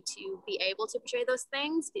easy to be able to portray those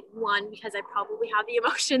things. One, because I probably have the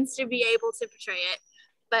emotions to be able to portray it,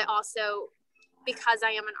 but also because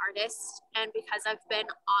I am an artist and because I've been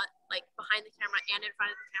on, like, behind the camera and in front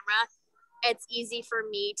of the camera, it's easy for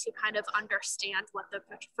me to kind of understand what the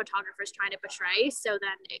photographer is trying to portray. So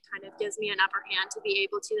then it kind of gives me an upper hand to be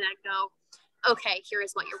able to then go, okay, here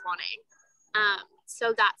is what you're wanting. So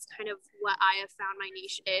that's kind of what I have found my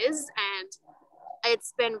niche is. And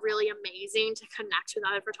it's been really amazing to connect with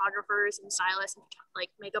other photographers and stylists and like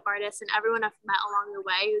makeup artists and everyone I've met along the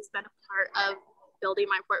way who's been a part of building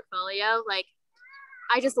my portfolio. Like,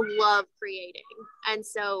 I just love creating. And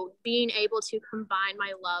so being able to combine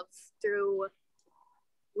my love through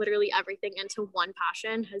literally everything into one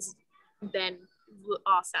passion has been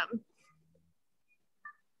awesome.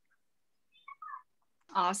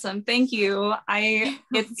 Awesome. Thank you.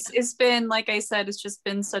 It's been, like I said, it's just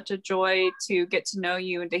been such a joy to get to know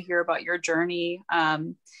you and to hear about your journey.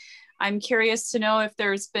 I'm curious to know if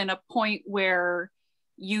there's been a point where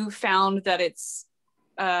you found that it's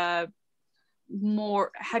have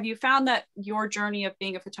you found that your journey of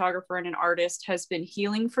being a photographer and an artist has been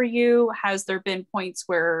healing for you? Has there been points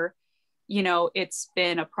where, you know, it's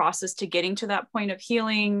been a process to getting to that point of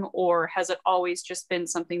healing, or has it always just been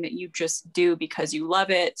something that you just do because you love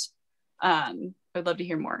it? I'd love to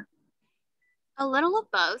hear more. A little of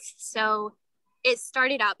both. So it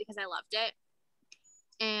started out because I loved it,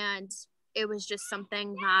 and it was just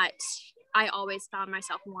something that I always found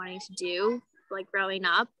myself wanting to do, like growing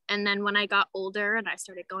up. And then when I got older and I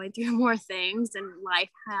started going through more things and life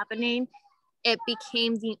happening, it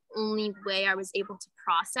became the only way I was able to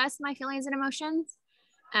process my feelings and emotions.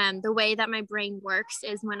 The way that my brain works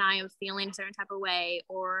is when I am feeling a certain type of way,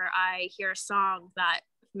 or I hear a song that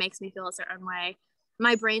makes me feel a certain way,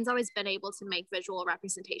 my brain's always been able to make visual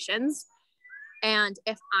representations. And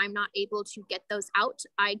if I'm not able to get those out,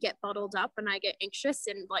 I get bottled up and I get anxious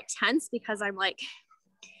and like tense, because I'm like,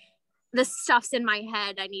 this stuff's in my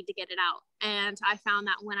head, I need to get it out. And I found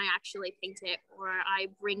that when I actually paint it, or I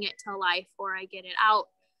bring it to life, or I get it out,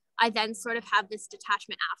 I then sort of have this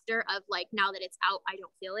detachment after of like, now that it's out, I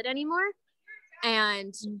don't feel it anymore.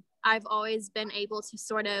 And I've always been able to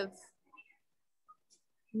sort of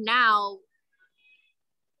now,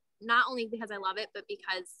 not only because I love it, but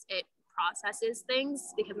because it processes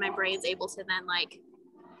things, because my brain's able to then like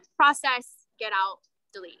process, get out,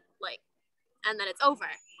 delete, like, and then it's over.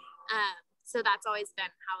 So that's always been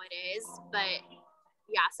how it is. But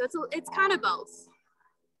yeah, so it's kind of both.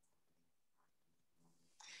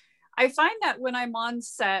 I find that when I'm on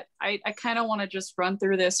set, I kind of want to just run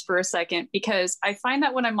through this for a second, because I find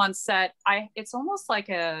that when I'm on set, it's almost like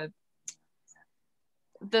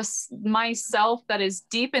this myself that is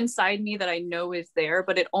deep inside me that I know is there,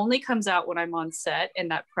 but it only comes out when I'm on set,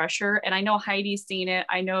 and that pressure. And I know Heidi's seen it.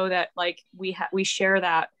 I know that like we share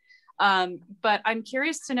that. But I'm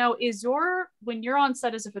curious to know, when you're on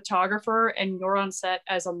set as a photographer and you're on set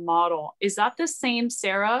as a model, is that the same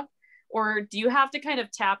Sara? Or do you have to kind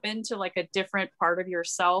of tap into like a different part of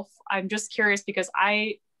yourself? I'm just curious, because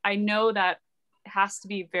I know that has to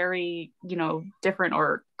be very, you know, different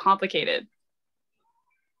or complicated.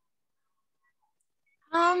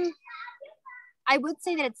 I would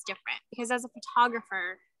say that it's different, because as a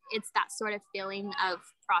photographer, it's that sort of feeling of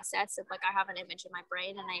process of like, I have an image in my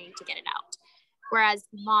brain and I need to get it out. Whereas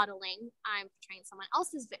modeling, I'm portraying someone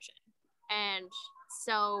else's vision. And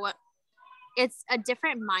so it's a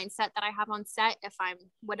different mindset that I have on set if I'm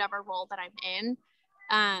whatever role that I'm in.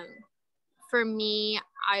 For me,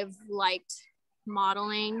 I've liked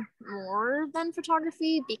modeling more than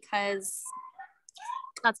photography because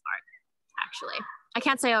that's hard, actually. I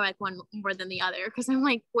can't say I like one more than the other because I'm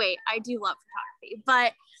like, wait, I do love photography.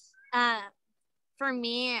 But for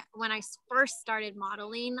me, when I first started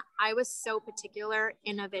modeling, I was so particular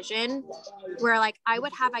in a vision where like I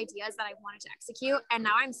would have ideas that I wanted to execute. And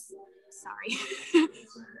now I'm sorry.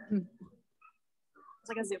 It's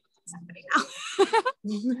like a Zoom happening now.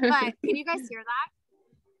 But can you guys hear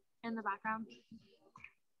that in the background?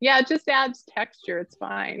 Yeah, it just adds texture. It's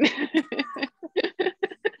fine.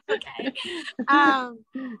 Okay.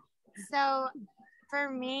 So for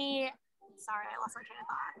me, sorry, I lost my train of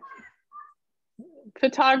thought.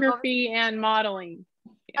 Photography and modeling.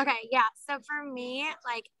 Yeah. Okay, yeah. So for me,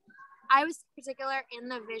 like I was particular in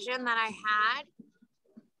the vision that I had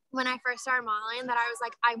when I first started modeling, that I was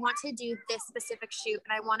like, I want to do this specific shoot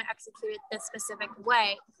and I want to execute it this specific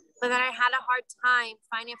way. But then I had a hard time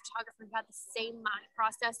finding a photographer who had the same mind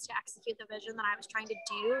process to execute the vision that I was trying to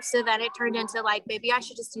do. So then it turned into like, maybe I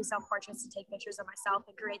should just do self-portraits to take pictures of myself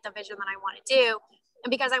and create the vision that I want to do. And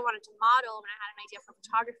because I wanted to model and I had an idea for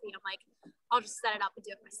photography, I'm like, I'll just set it up and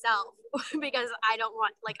do it myself because I don't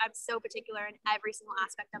want, like, I'm so particular in every single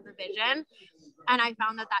aspect of the vision. And I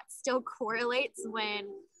found that that still correlates when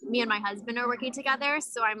me and my husband are working together.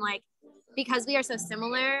 So I'm like, because we are so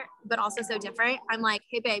similar, but also so different, I'm like,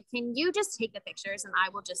 hey babe, can you just take the pictures and I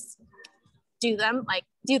will just do them, like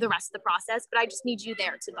do the rest of the process, but I just need you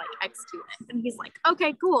there to like execute it. And he's like,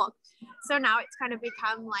 okay, cool. So now it's kind of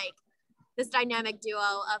become like this dynamic duo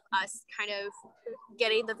of us kind of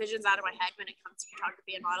getting the visions out of my head when it comes to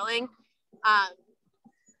photography and modeling.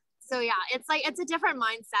 So yeah, it's like, it's a different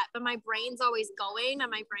mindset, but my brain's always going and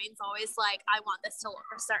my brain's always like, I want this to look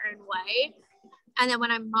a certain way. And then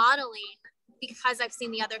when I'm modeling, because I've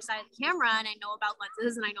seen the other side of the camera and I know about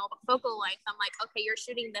lenses and I know about focal length, I'm like, okay, you're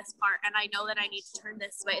shooting this part and I know that I need to turn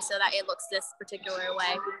this way so that it looks this particular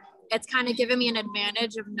way. It's kind of given me an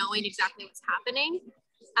advantage of knowing exactly what's happening.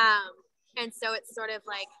 And so it's sort of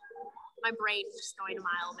like my brain's just going a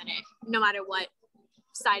mile a minute, no matter what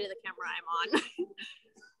side of the camera I'm on.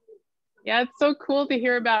 Yeah, it's so cool to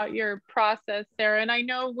hear about your process, Sarah. And I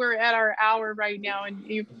know we're at our hour right now, and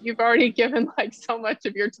you've already given like so much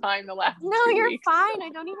of your time the last. No, you're weeks. Fine. I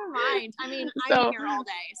don't even mind. I mean, I'm here all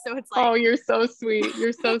day, so it's like. Oh, you're so sweet.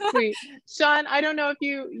 You're so sweet, Sean. I don't know if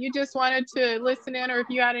you just wanted to listen in, or if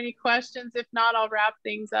you had any questions. If not, I'll wrap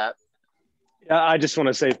things up. Yeah, I just want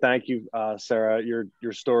to say thank you, Sarah.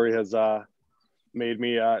 Your story has made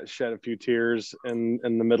me shed a few tears in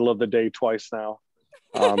the middle of the day twice now.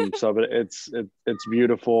 So, but it's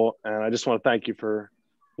beautiful, and I just want to thank you for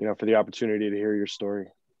the opportunity to hear your story.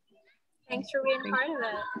 Thanks for being part of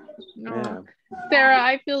it. Yeah. Sarah,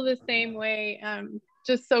 I feel the same way.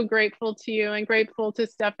 Just so grateful to you and grateful to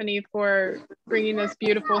Stephanie for bringing this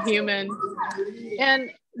beautiful human.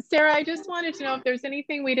 And Sarah, I just wanted to know if there's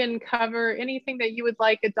anything we didn't cover, anything that you would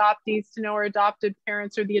like adoptees to know, or adopted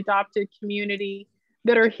parents or the adopted community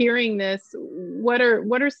that are hearing this. What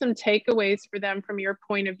are some takeaways for them from your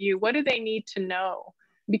point of view? What do they need to know?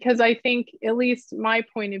 Because I think, at least my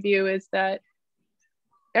point of view, is that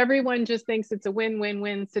everyone just thinks it's a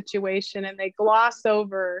win-win-win situation, and they gloss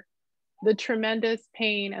over the tremendous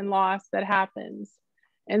pain and loss that happens.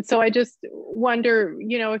 And so I just wonder,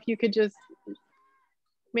 if you could just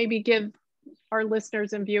maybe give our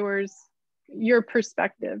listeners and viewers your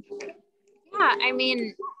perspective. Yeah, I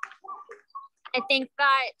mean, I think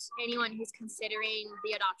that anyone who's considering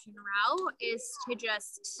the adoption route is to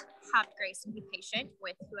just have grace and be patient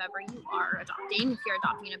with whoever you are adopting. If you're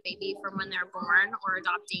adopting a baby from when they're born or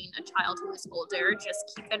adopting a child who is older,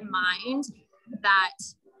 just keep in mind that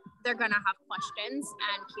they're going to have questions,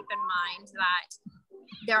 and keep in mind that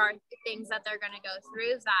there are things that they're going to go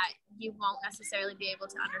through that you won't necessarily be able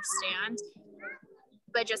to understand,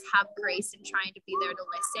 but just have grace in trying to be there to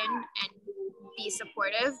listen and be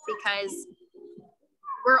supportive, because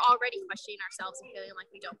we're already questioning ourselves and feeling like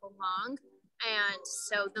we don't belong. And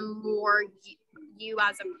so the more you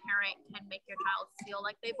as a parent can make your child feel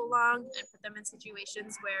like they belong and put them in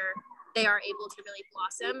situations where they are able to really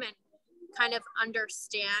blossom and kind of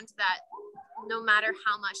understand that no matter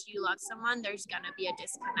how much you love someone, there's going to be a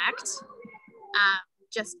disconnect.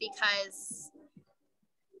 Just because,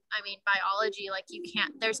 I mean, biology, like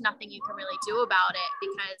there's nothing you can really do about it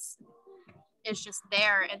because it's just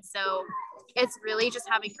there. And so it's really just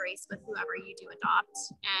having grace with whoever you do adopt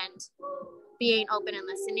and being open and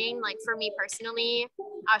listening. Like for me personally,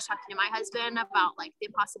 I was talking to my husband about like the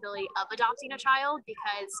possibility of adopting a child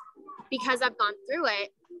because I've gone through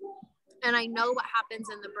it and I know what happens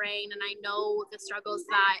in the brain and I know the struggles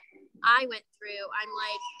that I went through. I'm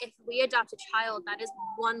like, if we adopt a child, that is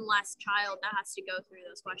one less child that has to go through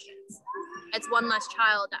those questions. it's one less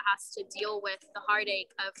child that has to deal with the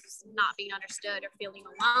heartache of not being understood or feeling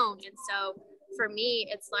alone. And so for me,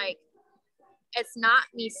 it's like, it's not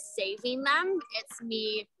me saving them, it's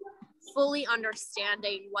me fully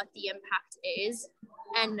understanding what the impact is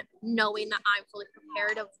and knowing that I'm fully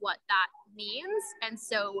prepared of what that means, and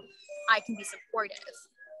so I can be supportive.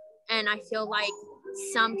 And I feel like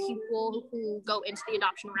some people who go into the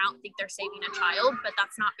adoption route think they're saving a child, but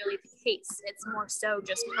that's not really the case. It's more so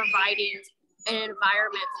just providing an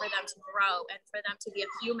environment for them to grow and for them to be a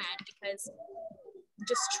human, because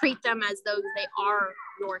just treat them as though they are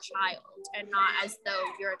your child and not as though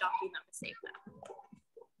you're adopting them to save them.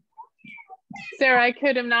 Sara, I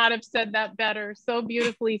could have not have said that better. So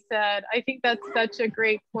beautifully said. I think that's such a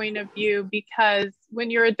great point of view, because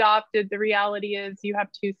when you're adopted, the reality is you have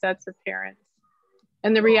two sets of parents.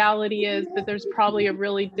 And the reality is that there's probably a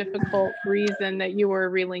really difficult reason that you were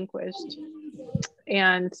relinquished.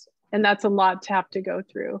 And that's a lot to have to go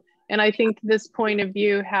through. And I think this point of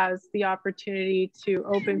view has the opportunity to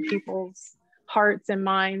open people's hearts and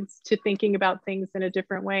minds to thinking about things in a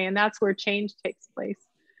different way. And that's where change takes place.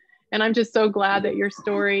 And I'm just so glad that your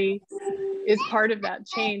story is part of that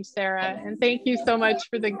change, Sara. And thank you so much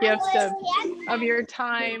for the gift of your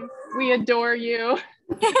time. We adore you.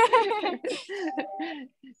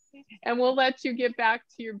 And we'll let you get back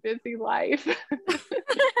to your busy life.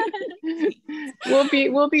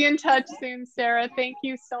 We'll be in touch soon, Sara. Thank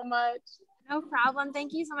you so much. No problem.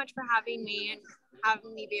 Thank you so much for having me and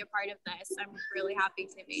having me be a part of this. I'm really happy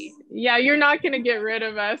to be. Yeah, you're not going to get rid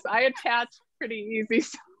of us. I attach pretty easy.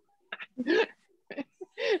 So.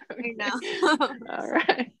 I know. All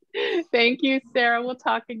right. Thank you, Sara. We'll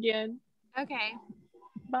talk again. Okay.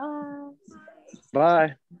 Bye.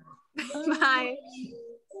 Bye. Bye.